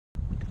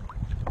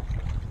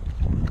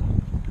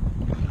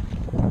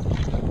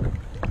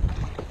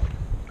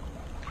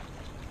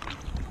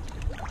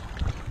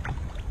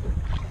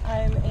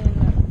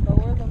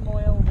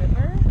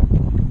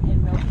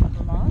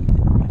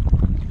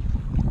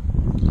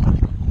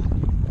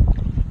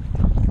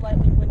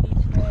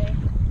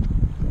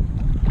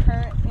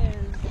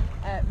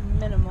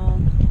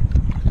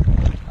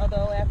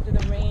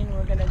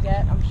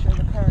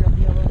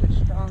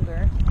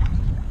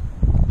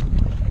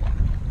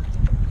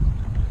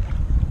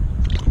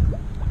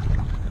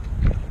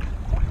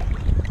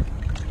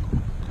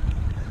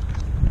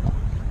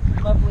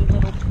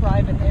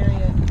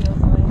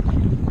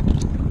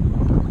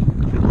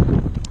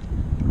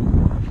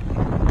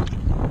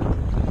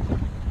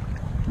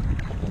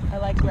I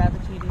like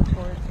gravitating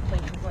towards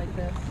places like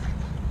this.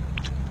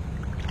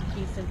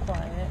 Peace and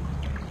quiet.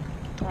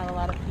 Not a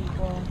lot of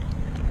people.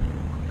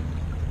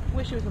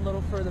 Wish it was a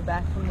little further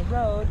back from the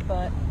road,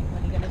 but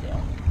what are you gonna do?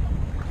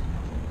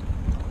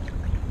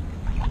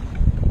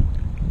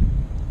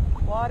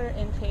 Water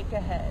intake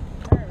ahead.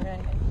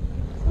 Alright.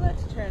 So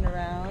let's turn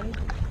around.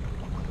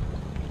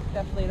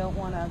 Definitely don't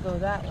want to go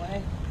that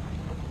way.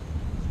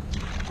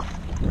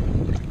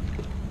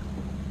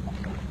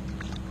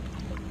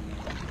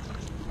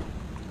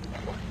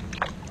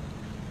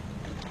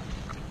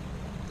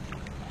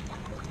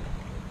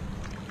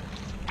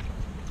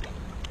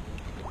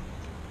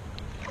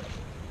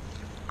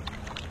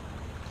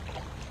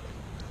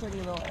 Pretty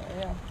little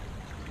area.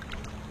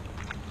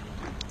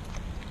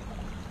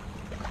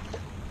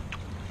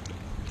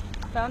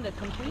 Found it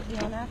completely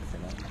on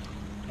accident.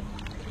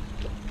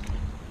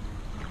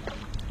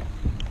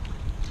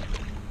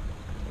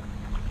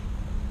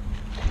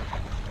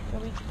 So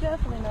we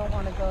definitely don't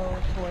want to go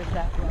towards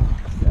that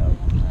rock.